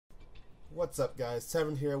What's up, guys?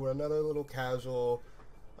 Tevy here with another little casual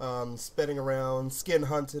spinning around skin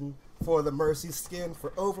hunting for the Mercy skin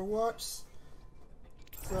for Overwatch.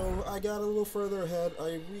 So I got a little further ahead.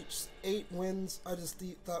 I reached 8 wins. I just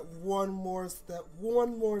need that one more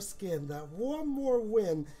skin, that one more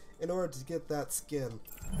win in order to get that skin.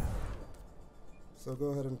 So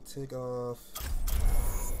go ahead and take off.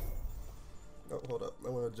 Oh, hold up. I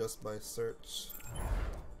want to adjust my search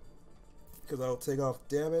because I'll take off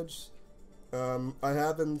damage. I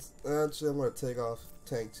haven't, actually I'm going to take off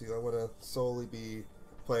tank too. I want to solely be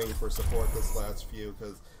playing for support this last few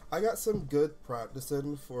because I got some good practice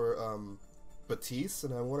in for Batiste,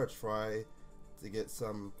 and I want to try to get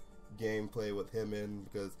some gameplay with him in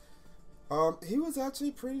because he was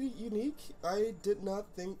actually pretty unique. I did not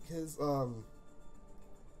think his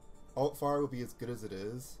alt fire would be as good as it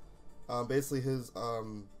is. Basically his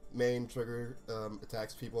main trigger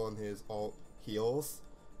attacks people and his alt heals.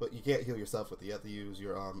 But you can't heal yourself with it. You have to use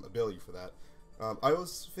your ability for that. I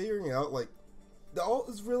was figuring out, like, the ult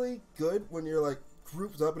is really good when you're, like,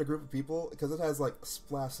 grouped up in a group of people because it has, like,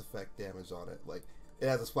 splash effect damage on it. Like, it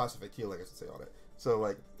has a splash effect healing, I should say, on it. So,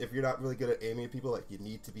 like, if you're not really good at aiming at people, like, you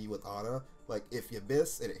need to be with Ana. Like, if you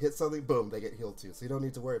miss and it hits something, boom, they get healed too. So you don't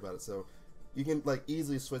need to worry about it. So you can, like,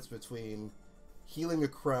 easily switch between healing a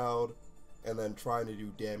crowd and then trying to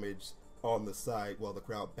do damage on the side while the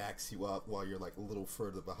crowd backs you up while you're like a little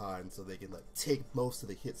further behind so they can like take most of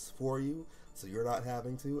the hits for you so you're not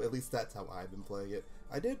having to. At least that's how I've been playing it.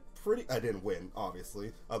 I didn't win,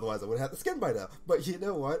 obviously, otherwise I would have had the skin by now, but you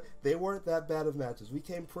know what, they weren't that bad of matches. We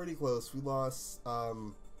came pretty close. We lost,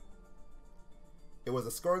 it was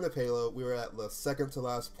a score in the payload. We were at the second to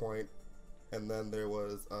last point, and then there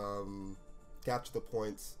was capture the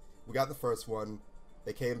points. We got the first one.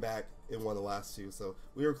 They came back and won the last two, so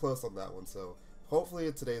we were close on that one. So hopefully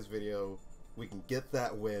in today's video we can get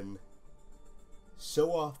that win,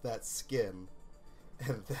 show off that skin,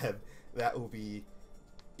 and then that will be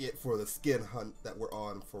it for the skin hunt that we're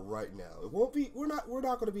on for right now. It won't be, we're not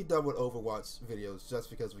going to be done with Overwatch videos just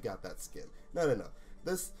because we got that skin. No.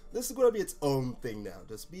 This is going to be its own thing now.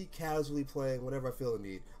 Just be casually playing whenever I feel the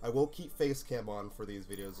need. I will keep face cam on for these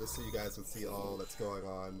videos just so you guys can see all that's going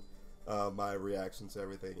on. My reactions to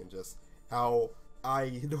everything and just how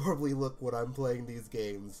I normally look when I'm playing these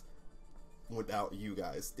games without you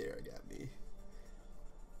guys staring at me.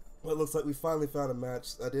 Well, it looks like we finally found a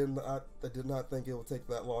match. I did not think it would take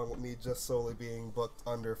that long with me just solely being booked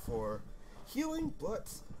under for healing,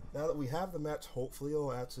 but now that we have the match, hopefully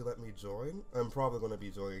it'll actually let me join. I'm probably going to be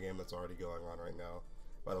joining a game that's already going on right now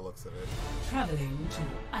by the looks of it. Traveling to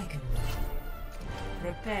Icon.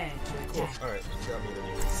 Prepare to Cool. attack. Alright, you got me the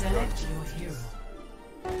Select your hero.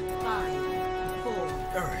 5, 4,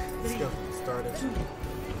 Alright, let's go. Start it. 2,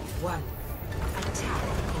 1. Attack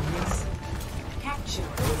commence. Capture. It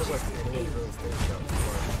looks like the enemy really stays down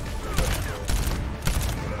before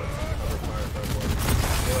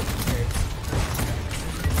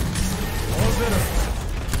all better.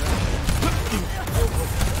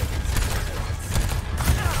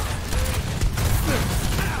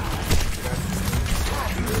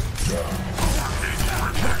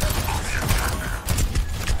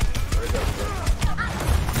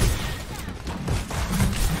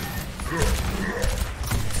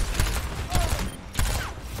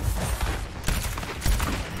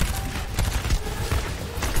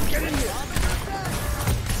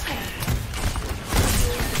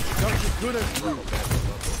 Good as you.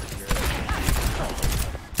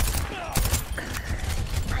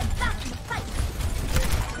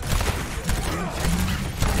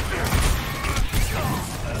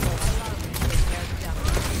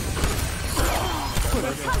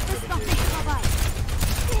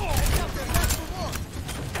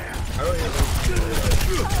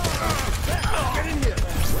 Get in here.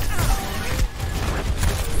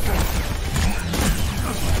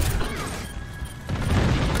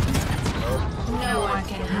 No one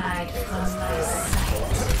can hide from my sight.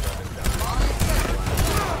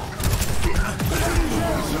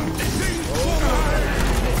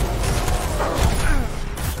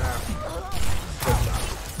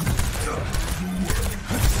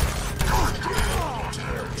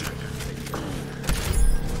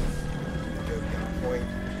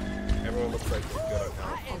 Everyone looks like they're good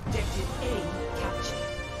now. Objective A captured.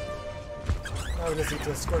 Now we just need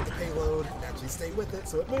to escort the payload and actually stay with it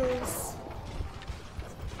so it moves.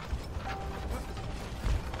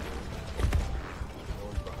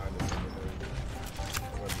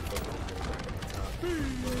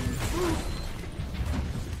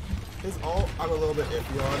 His ult, I'm a little bit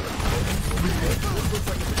iffy on. This looks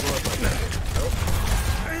like it's a blood like that. Nope.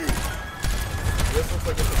 This looks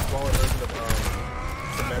like it's a smaller version of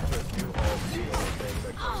Symmetra's U-Haul shield thing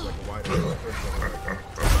that comes like a wider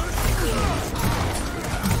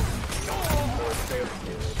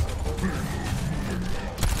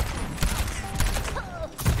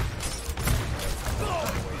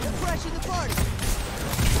Crashing the party!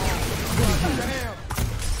 Damn!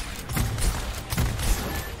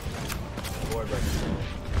 Boy, right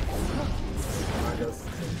I just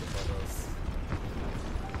think about us.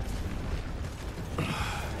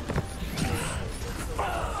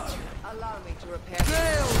 Allow me to repair.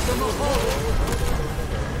 Sail from the hole!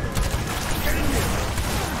 Get in here!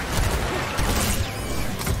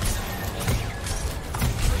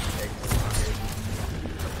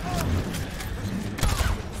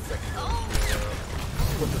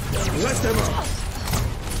 Let them up!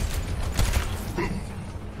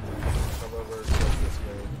 Come over this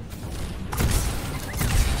way.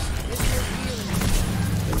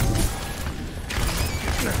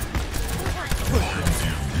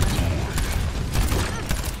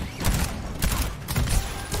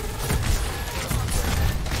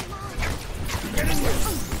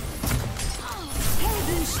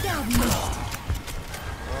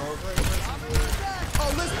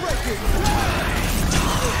 Oh, let's break it!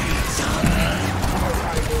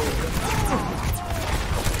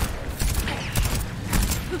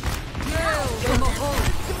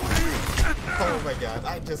 Oh my god,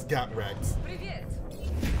 I just got wrecked.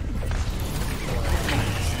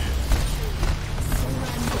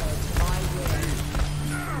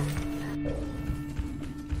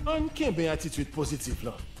 On can't be attitude positive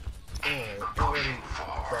là. Alright, already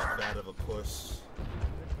that bad of a push.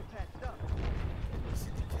 Just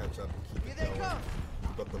need to catch up and keep it going.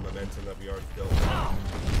 Keep up the momentum that we already built.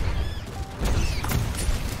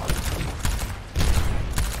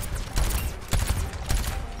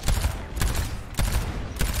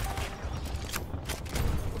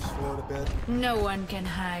 Push forward a bit. No one can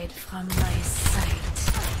hide from my sight.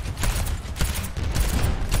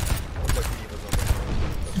 Looks like he was on the corner.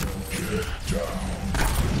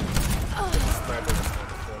 Sniper was on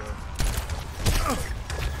the corner.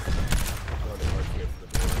 Oh, they are here for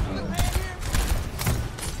the door.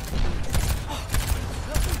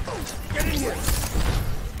 Get in here!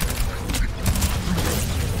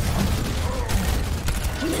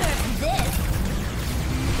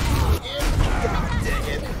 Dang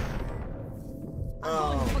it.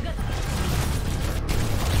 Oh, that's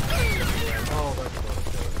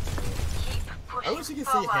I wish you could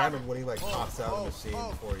see Hammond when he like pops out of the machine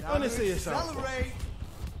before he Honestly, yourself. Celebrate!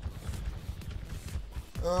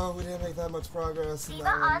 Oh, we didn't make that much progress in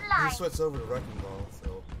that one. He switched over to Wrecking Ball,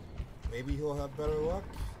 so maybe he'll have better luck.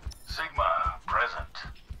 Sigma, present.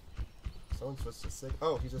 Someone switched to Sigma.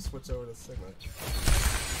 Oh, he just switched over to Sigma.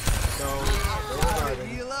 No, no,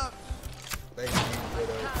 Heal up! thank you,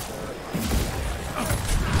 Widow.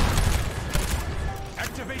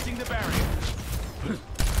 Activating the barrier.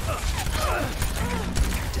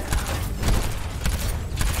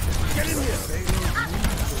 Get in here!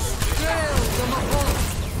 Sail from the hole!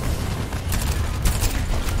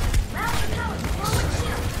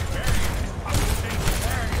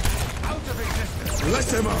 Out of existence. Let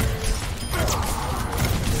them up.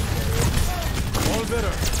 All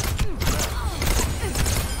better.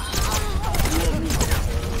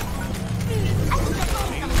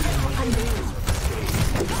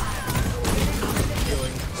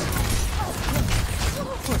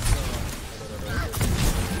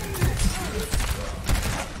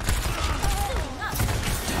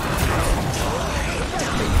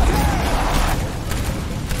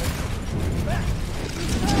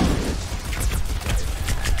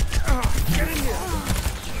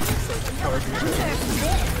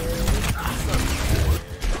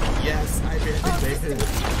 Yes, I made it. Stay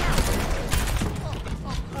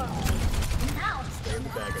in the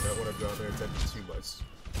bag. I don't want to draw their attention too much.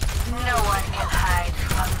 No one can hide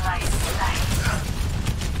from my sight.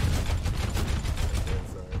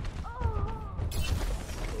 Inside.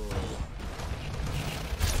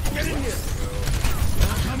 Get in here!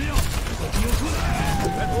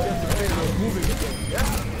 Moving.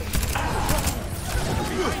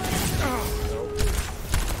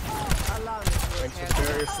 Allow me to Thanks for repair. the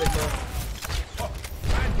barrier, Sigma.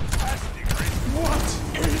 What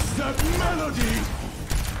is that melody?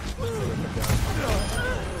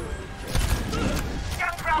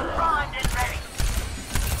 Jump round primed and ready.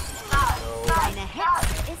 Meine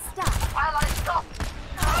Hexe ist da. While I stop.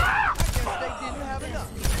 I guess they didn't have enough.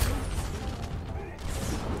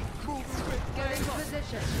 Moving quick, getting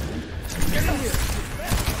position. Get in here!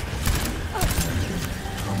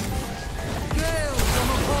 Sail from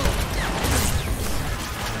the hole!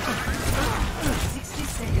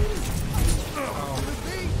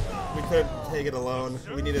 couldn't take it alone.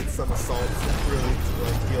 We needed some assaults really to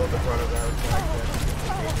like deal with the brunt of that attack.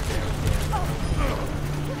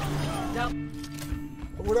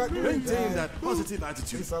 But we're not doing Maintain bad. that positive At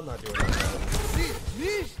attitude. least I'm not doing that bad.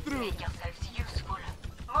 Make yourselves useful.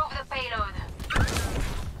 Move the payload.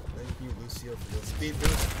 Thank you, Lucio, for the speed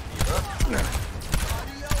boost. Speed up.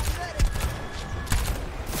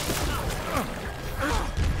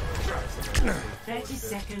 30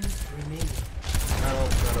 seconds remaining. I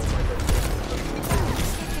don't like that.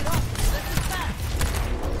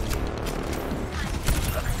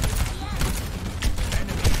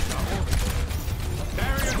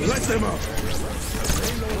 Light them up.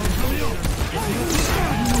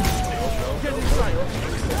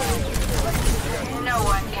 No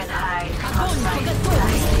one can hide from my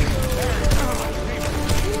sight.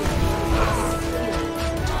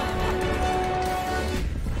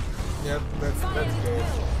 Yep, that's game.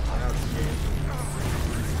 That's game.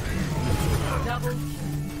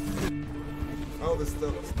 Oh, this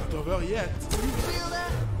still. Not over yet.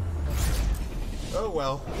 Oh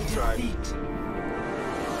well, we tried.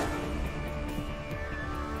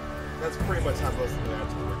 That's pretty much how most of the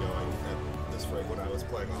matches were going at this rate when I was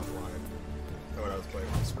playing offline. And when I was playing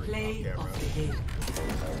on screen Play on camera. of the game.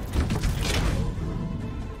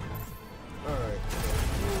 Alright.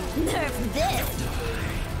 Nerf this!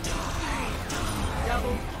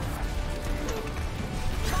 Double.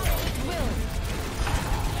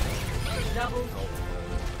 Double.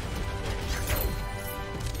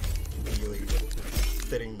 Really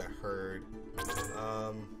fitting the herd.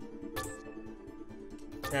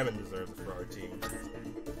 Hammond deserves it for our team. He's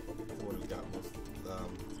the one who got most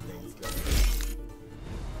things done.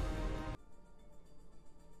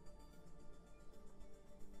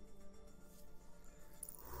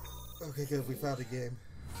 Okay, good. We found a game.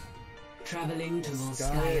 Traveling to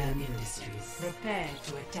Volskaya Industries. Prepare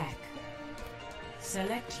to attack.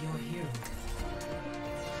 Select your hero.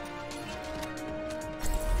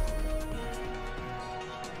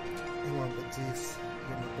 Come on, Batiste.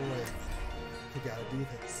 You're my boy. You gotta do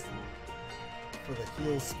this. For the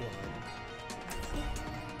heal squad.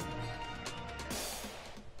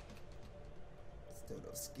 Still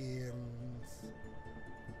no skins.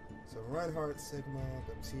 So Reinhardt, Sigma,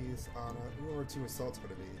 Baptiste, Ana. Who are our two assaults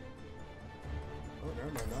gonna be? Oh,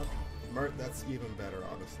 never mind. Not Mert. That's even better,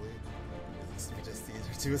 honestly. It's just these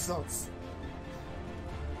are two assaults.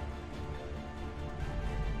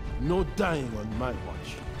 No dying on my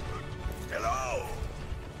watch. Hello!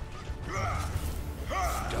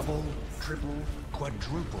 Double, triple,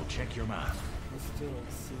 quadruple check your math. Let's still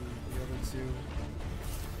see the other two.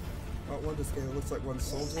 Oh, one just came. It looks like one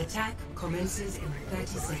soldier. Attack commences in 30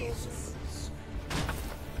 seconds.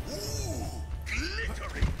 Ooh,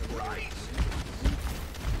 glittery bright.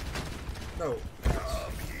 No.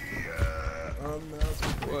 Come here.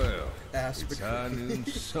 Well, Ash it's high noon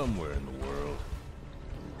somewhere in the world.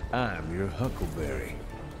 I'm your Huckleberry.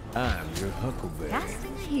 I'm your Huckleberry.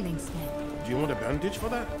 Casting a healing spell. Do you want a bandage for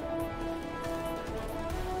that?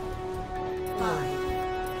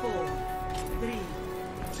 5, 4, 3,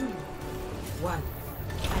 2, 1.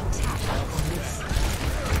 Attack commences.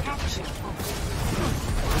 Capture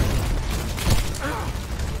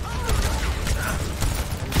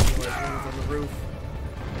On the roof.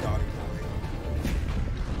 Dotty boy.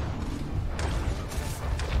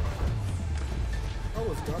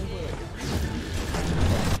 Oh, it's Dotty boy.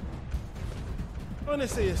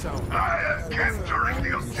 Honestly, it sounds. I am capturing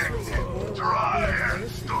the objective. Try and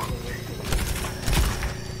stop me.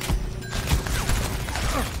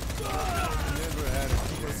 Never had it.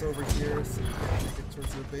 Keep us over here so we can get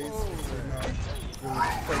towards the base. Because they're not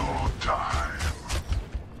really fighting. Time.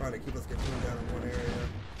 Trying to keep us getting down in one area.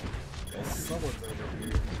 Oh, someone's over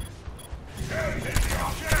here. Captain the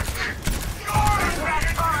objective. Yours is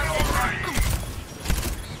alright.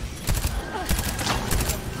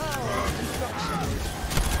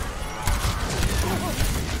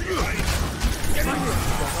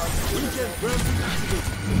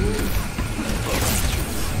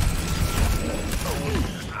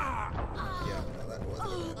 Yeah, no, that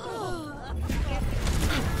wasn't it.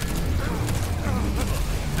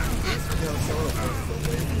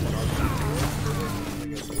 I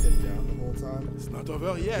guess we did down the whole time. It's not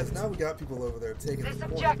over yet. Now we got people over there taking This the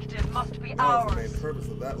point. objective must be That was the ours. main purpose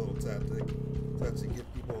of that little tactic. To actually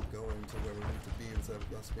get people going to where we need to be instead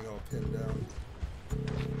of us being all pinned down.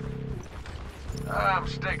 I'm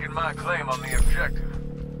staking my claim on the objective.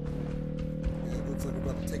 Yeah, it looks like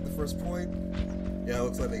we're about to take the first point. Yeah, it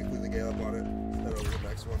looks like they completely gave up on it. Head over to the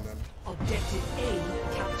next one then. Objective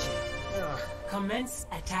A captured. Commence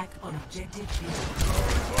attack on objective B.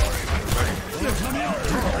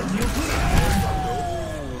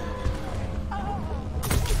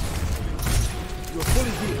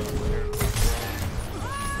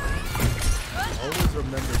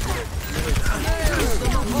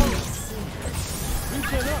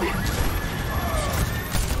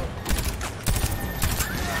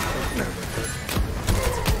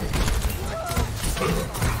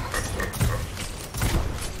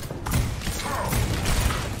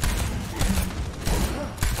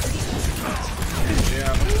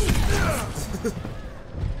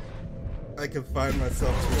 I confined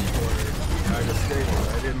myself to a corner. I just stayed there.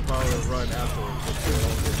 I didn't follow a run afterwards.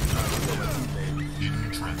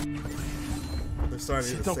 They're starting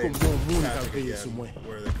to do the same tactic again,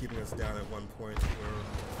 where they're keeping us down at one point where we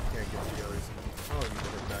can't get together. So I'll need to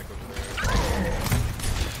get back over there.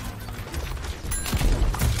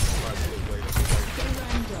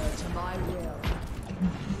 Surrender to my will.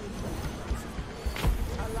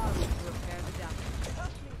 Allow me to repair the damage.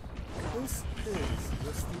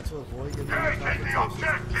 Just need to avoid getting Taking the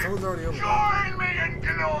confrontation. objective! Someone's already over there. Join me in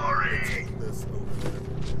glory! Take this over there.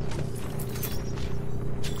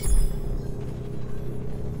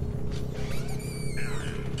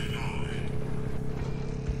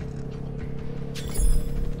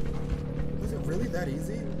 Was it really that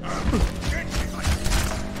easy?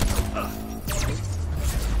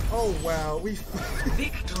 Oh wow, we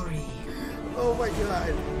Victory. oh my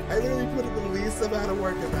god. I literally put in the least amount of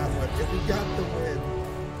work in that one. And we got the win.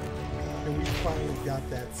 And we finally got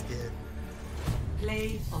that skin.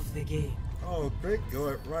 Play of the game. Oh, great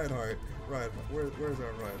go Reinhardt. Reinhardt. Where's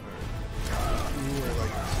our Reinhardt? You were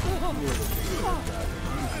the leader of that.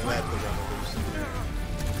 You led the revolution.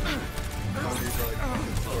 These are like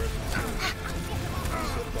the sword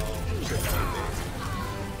football.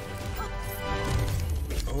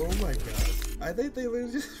 Oh my god. I think they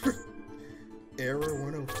literally just Error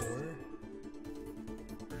 104?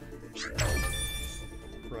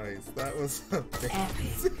 Christ, that was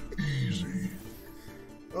amazing. Easy.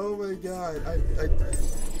 Oh my god, I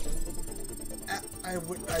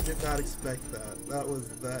did not expect that. That was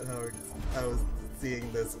how I was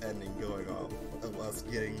seeing this ending going off of us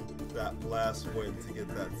getting that last win to get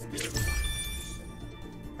that skin.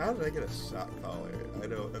 How did I get a shot caller? I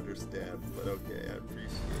don't understand, but okay, I appreciate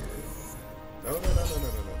it. No.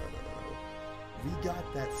 We got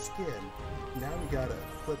that skin. Now we gotta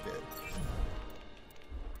flip it.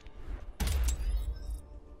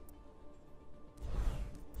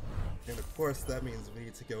 And of course, that means we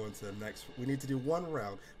need to go into the next. We need to do one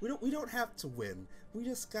round. We don't have to win. We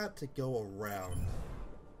just got to go around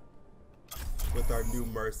with our new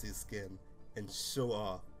Mercy skin and show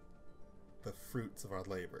off the fruits of our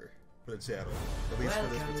labor for the channel. At least for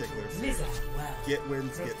this particular season. Get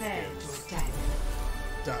wins, get skins.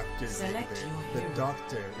 Doctor's making the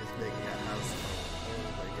doctor is making a house call.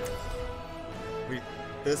 Oh my god.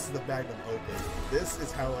 This is the magnum opus. This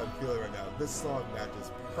is how I'm feeling right now. This song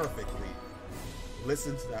matches perfectly.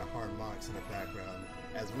 Listen to that harmonics in the background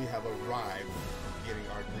as we have arrived at getting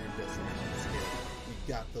our dream destination skin. We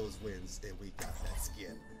got those wins and we got that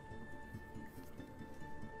skin.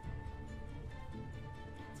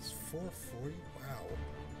 It's 440? Wow.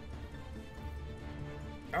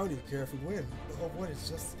 I don't even care if we win. Oh, what? It's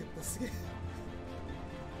just to get the skin.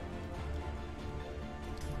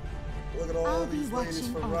 Look at all these ladies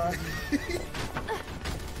from Ryan.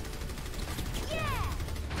 Yeah!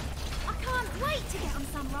 I can't wait to get on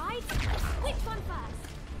some rides. Which one first?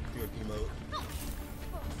 Do an emote.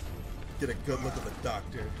 Get a good look at the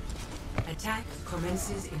doctor. Attack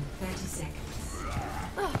commences in 30 seconds.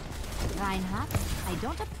 Reinhardt, I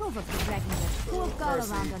don't approve of you dragging that poor girl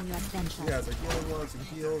around on your adventure. She has a healing ones and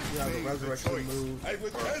heals. She has a resurrection move.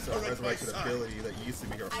 Or resurrection ability that used to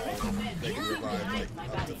be her own. They can revive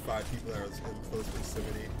like up to 5 people that are in close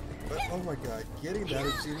proximity. But oh my god, getting that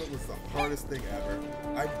achievement was the hardest thing ever.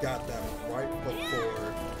 I got that right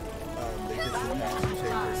before they did the patch and changed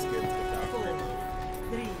her skin to the doctor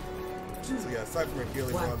mode. So yeah, aside from a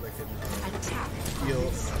healing one that can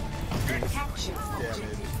heal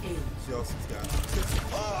damage, she also got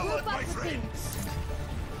My friends.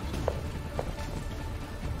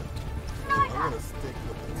 I'm gonna stick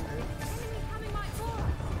with the tanks.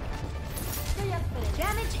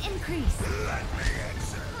 Damage increase. Let me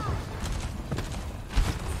answer.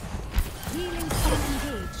 Healing spell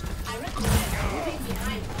engaged. I recommend moving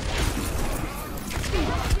behind.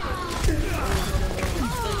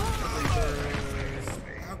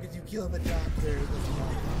 How could you kill the doctor?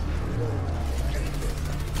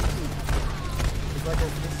 It's like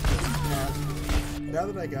now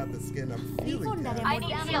that I got the skin, I'm feeling good. I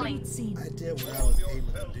need healing. I did what I was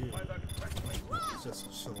able to do. Just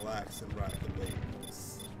chillax and ride the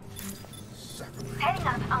waves. Heading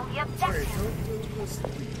up on the Alright, objective. don't go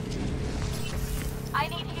sleep. I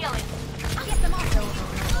need healing. Get them off.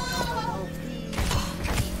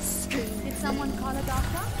 Did someone call a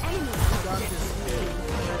doctor? Enemy. Doctor's here.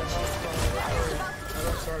 I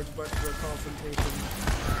don't charge much for a consultation.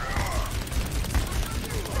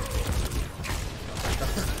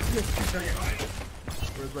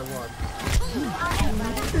 Where's my wand?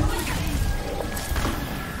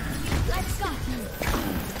 Let's go.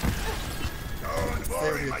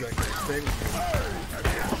 Stay with the objective. Stay Thank you. I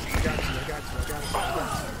got you.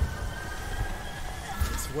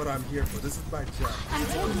 It's what I'm here for. This is my job. I'm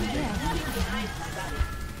taking care.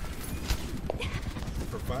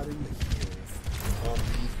 Providing the heals on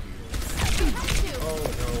these wheels. Oh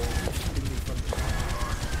no, you're shooting me from the back.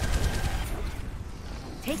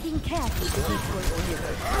 Taking care.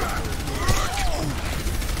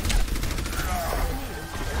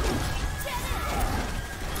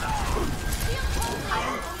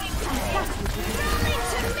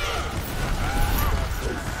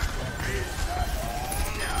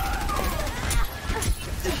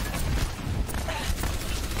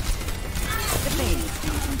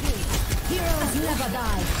 Heroes never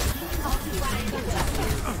die.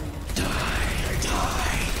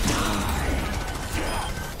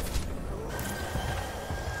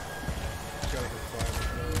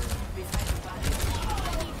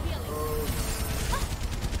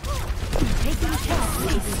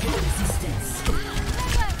 Taking care of resistance.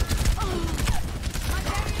 My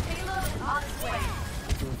barrier payload is on its way.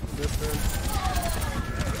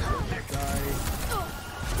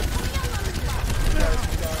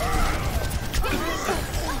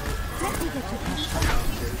 Let me get you past.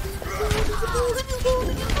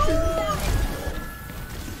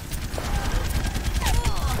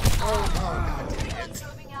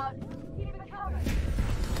 Moving out. Keep the cover.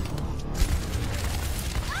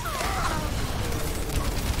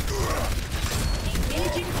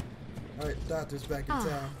 Alright, doctor's back in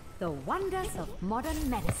town. The wonders of modern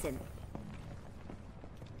medicine.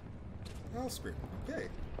 I'll scream. Okay.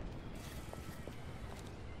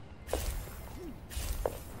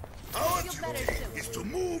 Our duty is to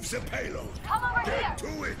move the payload. Come over here. Get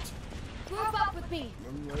to it. Group up with me.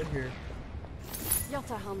 I'm right here. Jag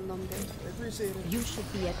tar hand om dig. I appreciate it. You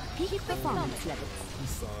should be at peak performance levels. He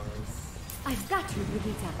saw us. I've got you,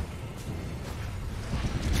 Brigitte.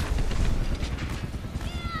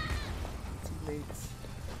 Teammates.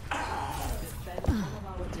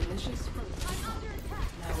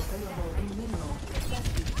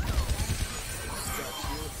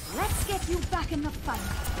 Let's get you back in the fight.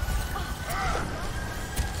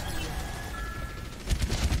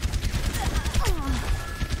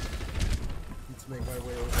 Need to make my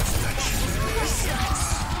way over.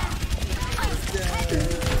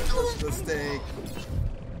 Mistake.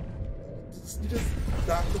 You just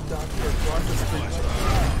knock the doctor across the street like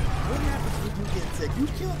that. What happens when you get sick? You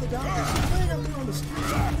killed the doctor. She's laying out there on the street.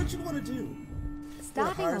 What you want to do?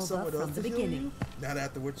 Starting Hire over someone else from the to heal beginning. you? Not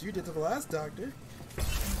after what you did to the last doctor.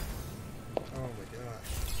 Oh my god.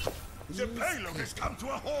 The payload has come to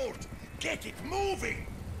a halt. Get it moving.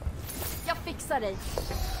 Jag fixar dig.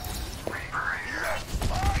 Let's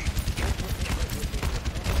fight.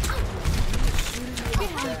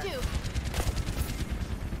 Behind you.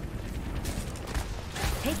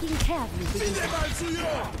 Taking care of you, Brigitte.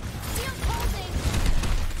 Shield holding.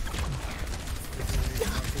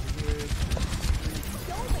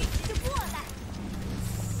 Don't wait to do all that.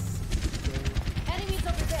 Enemies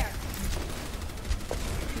over there.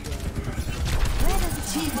 Where does it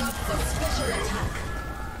Team up for special attack.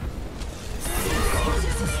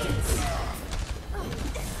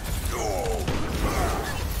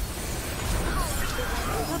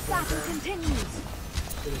 The battle continues.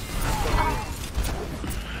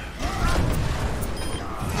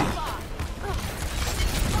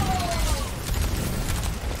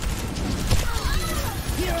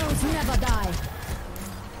 Heroes never die.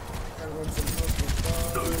 Gotta run some hustle.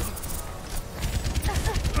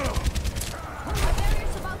 My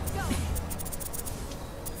barrier's about to go.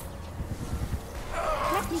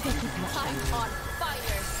 Let me get you past. I'm on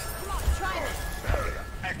fire. Come on, try it. Barrier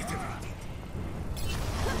activated.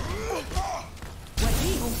 What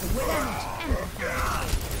he hopes to win out.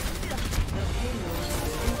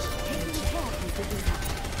 Taking care of you, Brigitte.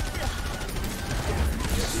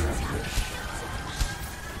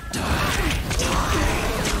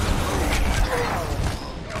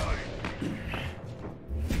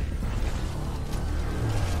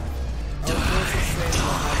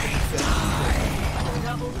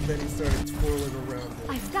 And then he started twirling around it.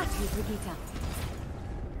 I've got you, Brigitte.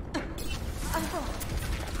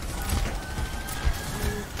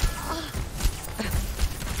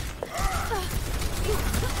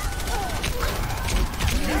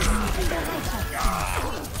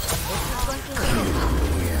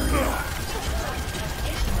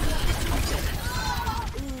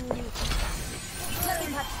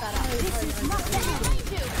 This is not the end.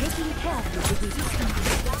 Taking care of you, Brigitte.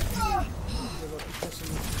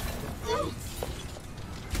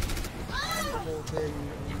 The whole thing.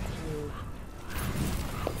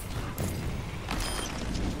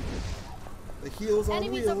 The Heels on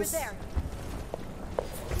Enemies wheels. over there.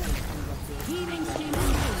 Healing stream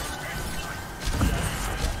engaged.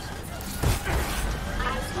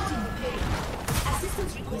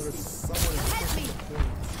 Assistance There's requested. someone pushing the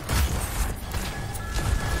points.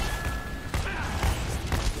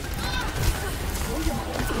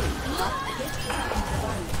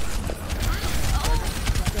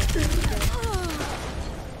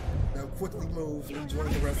 Now quickly move and join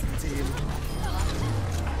the rest of the team.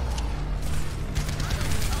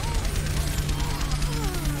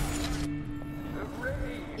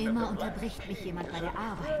 Immer unterbricht mich jemand bei der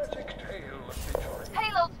Arbeit.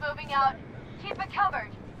 Payload's moving out. Keep it covered.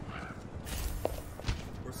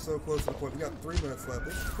 We're so close to the point. We got 3 minutes left.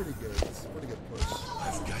 This is pretty good. This is a pretty good push.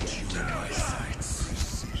 I've got you in my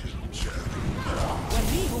sights. Precision check. Oh,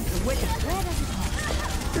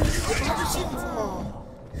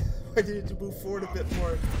 I needed to move forward a bit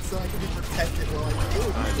more so I could be protected while I do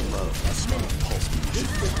it.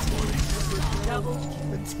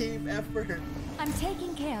 The team effort. I'm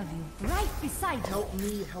taking care of you, right beside you. Help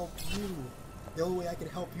me help you. The only way I can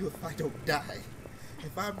help you if I don't die.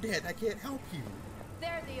 If I'm dead, I can't help you.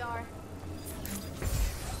 There they are.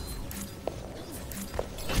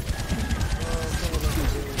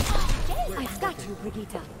 I've got you,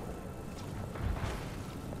 Brigitte.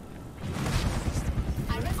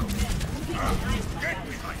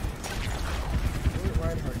 Where did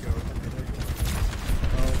Reinhardt go? Okay, there you go.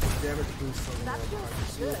 Oh, damage boost on the Reinhardt.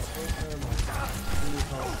 Shields open. Really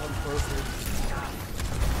call one person.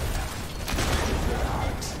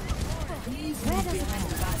 Where does it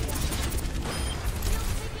end?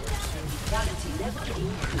 Quality level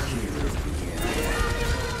increased.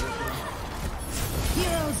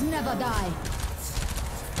 Heroes never die.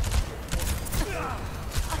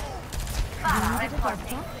 You needed a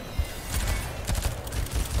doctor?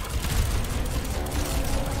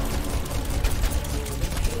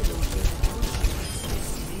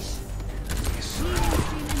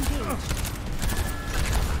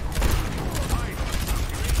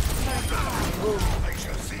 I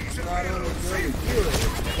shall seize it. Not only great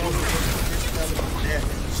healing, but also this kind of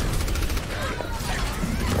damage.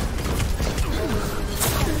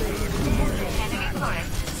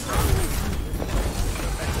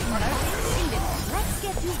 Let's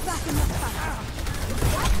get you back in the fight.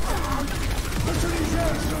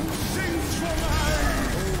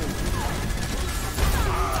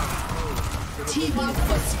 Team up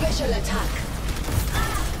for special attack.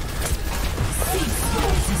 Cease your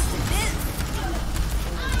resistance.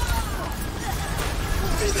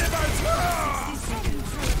 60 seconds.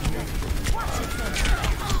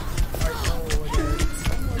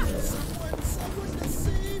 Someone to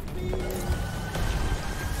save me.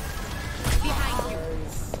 Behind you.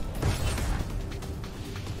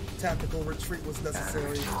 Tactical retreat was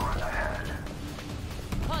necessary.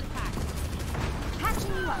 Contact.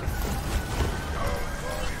 Patching you up.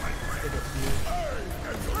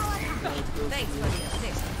 Thanks for the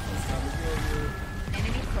assist.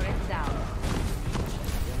 Enemy turret down.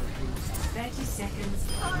 30 seconds.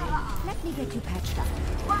 Let me get you patched up.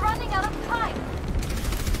 We're running out of time.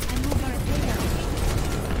 I'm over there.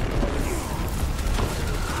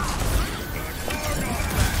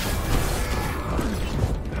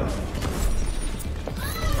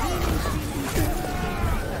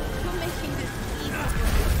 You're making this easy.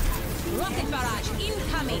 Rocket barrage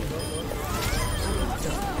incoming.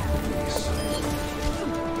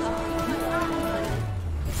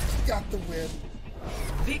 We got the win.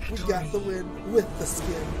 We got the win with the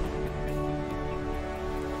skin.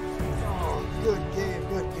 Oh, good game,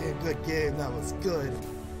 good game, good game. That was good.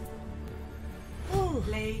 Oh,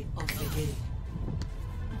 Play of the game.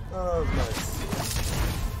 oh nice.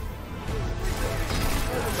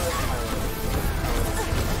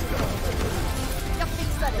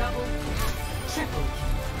 Double. Triple.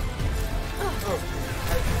 Oh,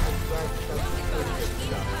 I'm glad that's pretty good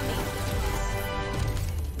stuff.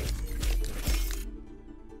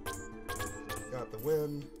 Got the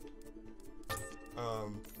win.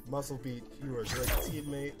 Muscle Beat, you were a great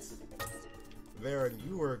teammate. Varen,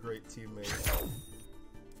 you were a great teammate.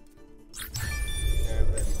 And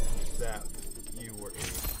then Zap, you were a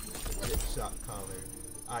hit shot caller.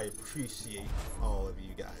 I appreciate all of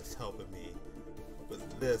you guys helping me. But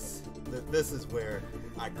this is where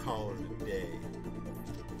I call it a day.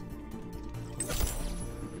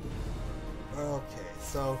 Okay,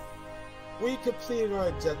 so we completed our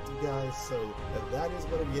objective, guys, so that is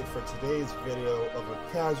going to be it for today's video of a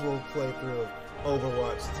casual playthrough of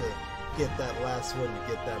Overwatch to get that last win to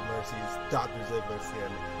get that Mercy's Dr. Ziggler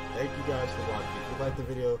skin. Thank you guys for watching. If you liked the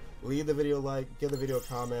video, leave the video a like, give the video a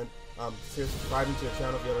comment, consider subscribing to the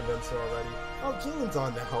channel if you haven't done so already. Oh, Jalen's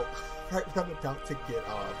on now. I'm about to get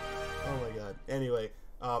off. Oh my god. Anyway,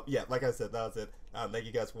 yeah, like I said, that was it. Thank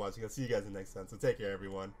you guys for watching. I'll see you guys in the next time. So take care,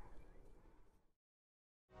 everyone.